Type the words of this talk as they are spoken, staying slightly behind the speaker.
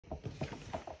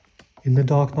In The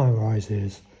Dark Knight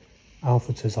Rises,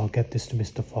 Alfred says, "I'll get this to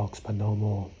Mr. Fox, but no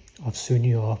more. I've sewn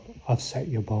you up, I've set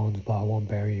your bones, but I won't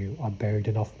bury you. I've buried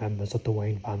enough members of the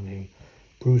Wayne family."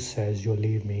 Bruce says, "You'll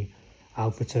leave me."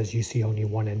 Alfred says, "You see only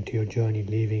one end to your journey.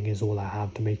 Leaving is all I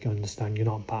have to make you understand you're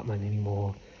not Batman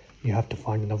anymore. You have to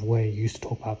find another way. You used to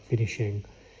talk about finishing,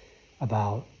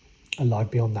 about a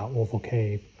life beyond that awful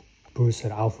cave." Bruce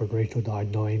said, "Alfred, Rachel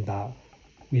died knowing that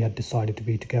we had decided to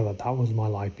be together. That was my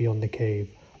life beyond the cave.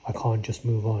 I can't just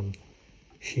move on."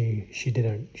 She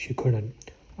couldn't.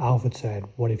 Alfred said,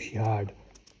 "What if she had?"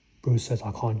 Bruce says,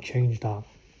 "I can't change that."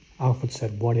 Alfred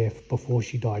said, "What if, before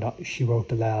she died, she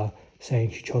wrote a letter saying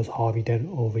she chose Harvey Dent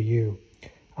over you?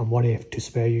 And what if, to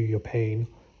spare you your pain,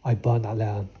 I burned that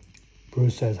letter?"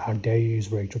 Bruce says, "How dare you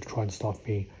use Rachel to try and stop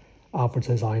me?" Alfred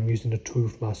says, "I am using the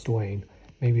truth, Master Wayne.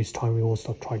 Maybe it's time we all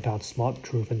stop trying to outsmart the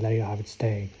truth and let it have its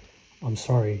day. I'm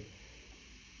sorry."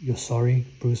 "You're sorry?"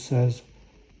 Bruce says.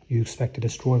 "You expect to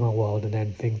destroy my world and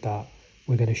then think that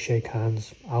we're going to shake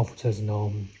hands?" Alfred says,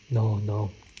 no.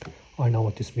 I know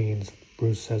what this means."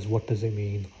 Bruce says, "What does it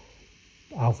mean?"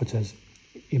 Alfred says,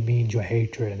 "It means your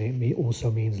hatred, and it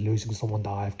also means losing someone that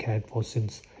I have cared for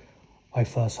since I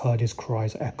first heard his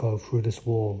cries echo through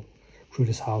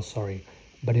this house,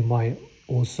 But it might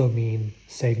also mean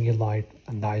saving your life,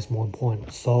 and that is more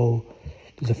important." So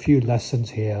there's a few lessons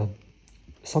here.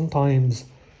 Sometimes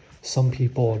some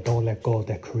people don't let go of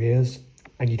their careers,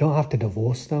 and you don't have to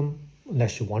divorce them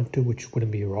unless you want to, which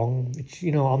wouldn't be wrong.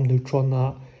 I'm neutral on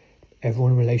that.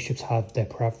 Everyone in relationships have their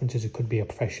preferences. It could be a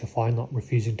professional fine, not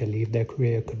refusing to leave their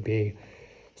career. It could be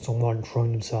someone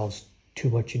throwing themselves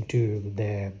too much into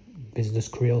their business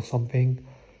career or something,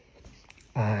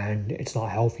 and it's not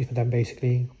healthy for them,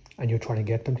 basically, and you're trying to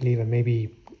get them to leave, and maybe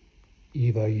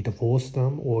either you divorce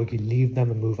them or you leave them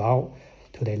and move out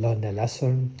till they learn their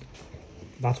lesson.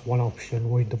 That's one option,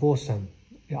 or you divorce them.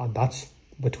 Yeah, that's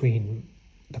between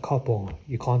the couple.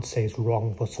 You can't say it's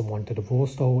wrong for someone to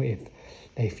divorce, though, if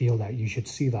they feel that you should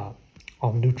see that.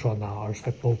 I'm neutral now. I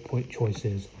respect both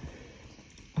choices.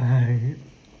 And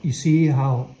you see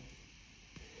how,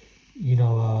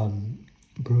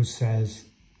 Bruce says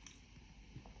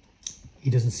he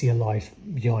doesn't see a life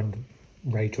beyond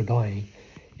Rachel dying.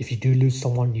 If you do lose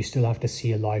someone, you still have to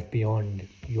see a life beyond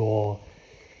your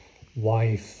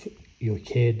wife, your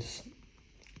kids,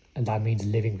 and that means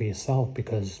living for yourself,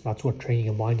 because that's what training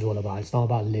your mind is all about. It's not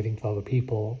about living for other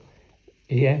people.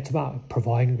 Yeah, it's about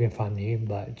providing for your family,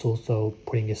 but it's also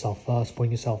putting yourself first.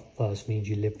 Putting yourself first means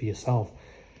you live for yourself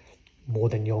more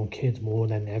than your own kids, more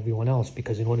than everyone else,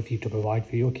 because in order for you to provide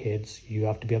for your kids, you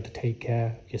have to be able to take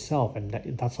care of yourself, and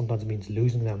that sometimes means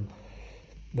losing them,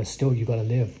 but still you gotta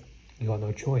live. You got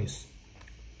no choice,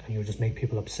 and you'll just make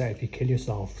people upset if you kill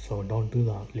yourself, so don't do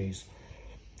that, please.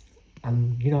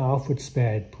 And Alfred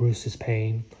spared Bruce's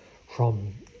pain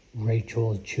from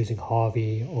Rachel choosing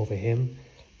Harvey over him.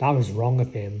 That was wrong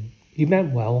of him. He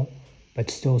meant well, but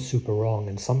still super wrong,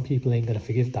 and some people ain't gonna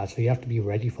forgive that, so you have to be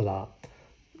ready for that.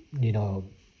 You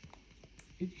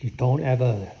don't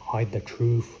ever hide the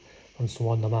truth from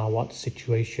someone, no matter what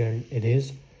situation it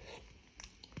is.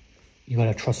 You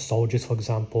gotta trust soldiers, for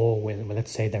example, when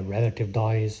let's say their relative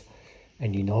dies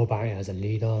and you know about it as a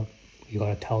leader, you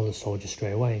gotta tell the soldier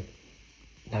straight away.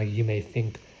 Now, you may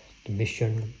think the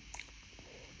mission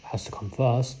has to come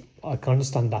first. I can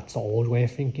understand that's the old way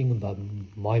of thinking, but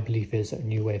my belief is a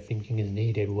new way of thinking is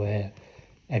needed, where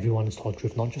everyone is told the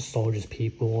truth, not just soldiers,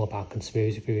 people, about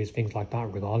conspiracy theories, things like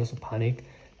that, regardless of panic,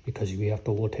 because we have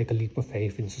to all take a leap of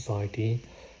faith in society,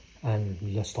 and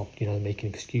let's stop,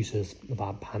 making excuses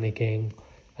about panicking.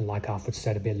 And like Alfred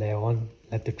said a bit later on,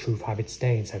 let the truth have its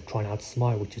day instead of trying to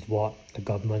outsmart, which is what the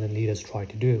government and leaders try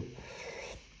to do.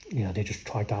 They just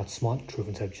try to outsmart the truth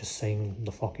instead of just saying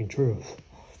the fucking truth,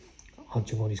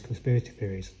 answering all these conspiracy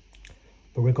theories.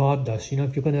 But regardless,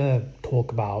 if you're going to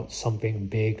talk about something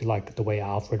big, like the way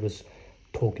Alfred was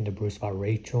talking to Bruce about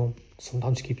Rachel,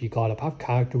 sometimes keep your guard up. Have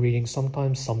character reading.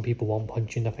 Sometimes some people won't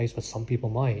punch you in the face, but some people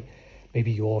might.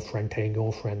 Maybe your friend telling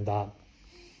your friend that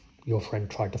your friend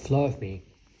tried to flirt with me,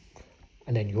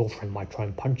 and then your friend might try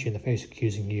and punch you in the face,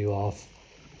 accusing you of,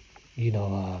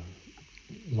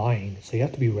 lying. So you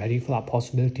have to be ready for that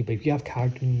possibility. But if you have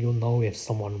character, you'll know if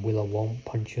someone will or won't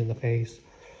punch you in the face.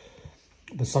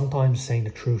 But sometimes saying the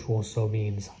truth also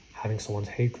means having someone's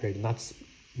hatred, and that's,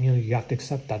 you have to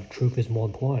accept that the truth is more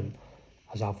important,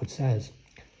 as Alfred says,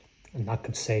 and that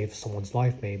could save someone's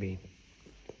life maybe.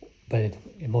 But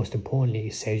most importantly,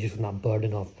 it saves you from that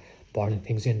burden of bottling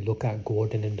things in. Look at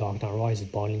Gordon in Dark Knight Rises,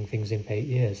 bottling things in for 8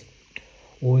 years.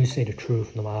 Always say the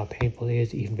truth, no matter how painful it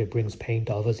is, even if it brings pain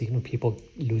to others, even if people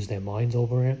lose their minds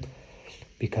over it,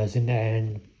 because in the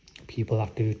end, people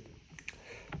have to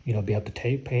be able to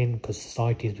take pain, because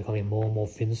society is becoming more and more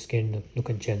thin-skinned. Look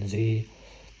at Gen Z,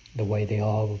 the way they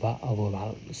are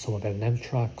about some of Eminem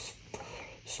tracks.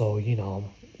 So,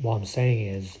 what I'm saying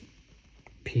is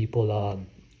people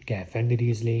get offended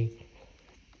easily.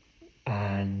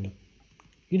 And,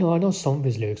 I know some of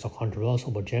his lyrics are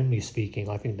controversial, but generally speaking,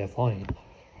 I think they're fine.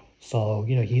 So,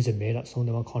 he's admitted that some of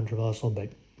them are controversial, but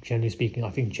generally speaking,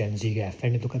 I think Gen Z get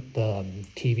offended. Look at the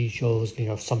TV shows,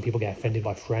 some people get offended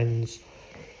by Friends.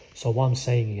 So what I'm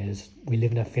saying is, we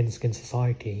live in a thin-skinned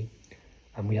society,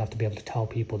 and we have to be able to tell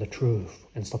people the truth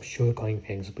and stop sugarcoating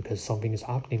things, because something is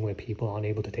happening where people aren't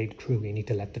able to take the truth. We need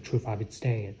to let the truth have its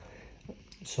day.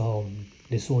 So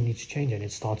this all needs to change, and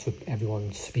it starts with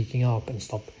everyone speaking up and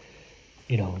stop,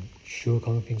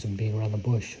 sugarcoating things and being around the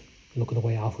bush. Look at the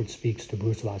way Alfred speaks to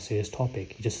Bruce about a serious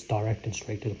topic. He just direct and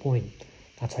straight to the point.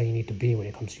 That's how you need to be when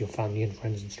it comes to your family and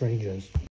friends and strangers.